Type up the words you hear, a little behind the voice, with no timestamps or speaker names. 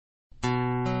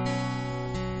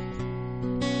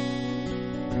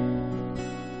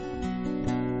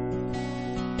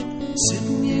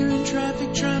Sitting here in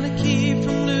traffic trying to keep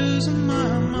from losing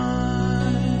my mind.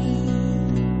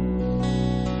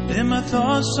 Then my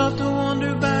thoughts start to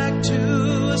wander back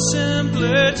to a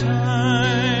simpler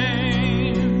time.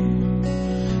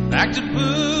 Back to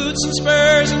boots and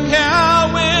spurs and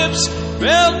cow whips,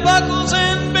 belt buckles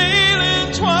and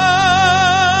baling twine.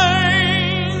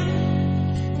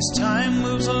 As time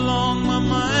moves along, my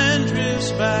mind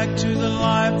drifts back to the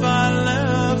life I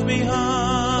left behind.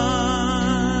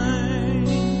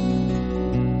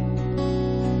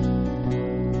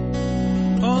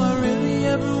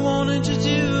 Wanted to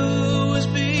do was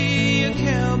be a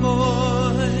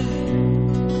cowboy.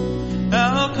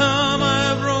 How come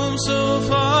I've roamed so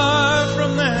far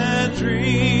from that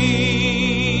dream?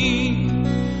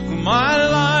 My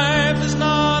life is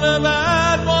not a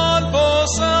bad one. For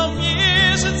some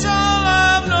years it's all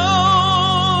I've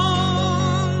known.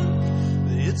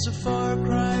 But it's a far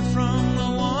cry from the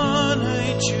one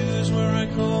I choose, where I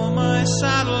call my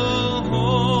saddle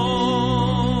home.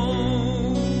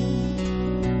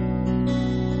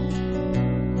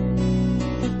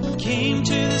 Came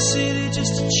to the city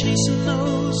just to chasing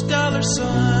those dollar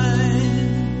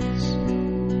signs.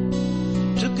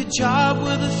 Took a job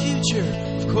with a future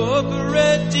of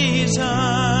corporate design.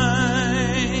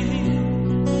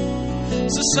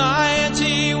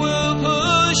 Society will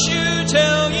push you,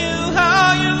 tell you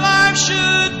how your life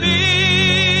should be.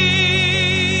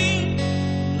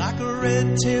 Like a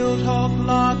red-tailed hawk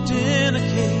locked in a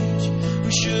cage,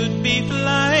 who should be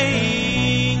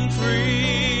flying free.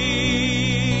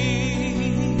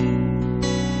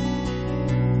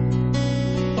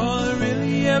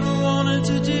 Ever wanted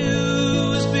to do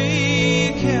was be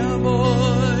a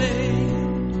cowboy.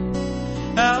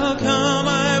 How come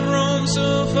I've roamed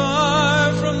so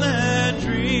far from that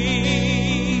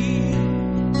dream?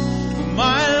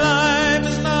 My life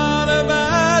is not a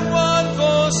bad one.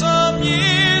 For some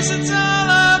years it's all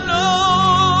I've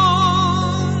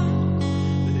known.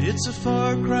 But it's a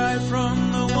far cry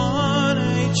from the one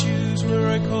I choose, where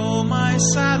I call my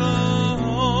saddle home.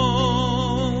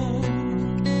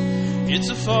 It's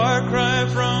a far cry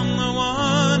from the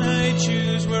one I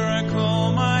choose, where I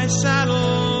call my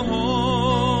saddle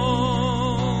home.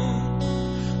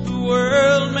 The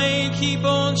world may keep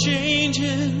on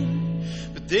changing,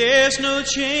 but there's no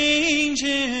change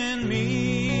in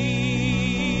me.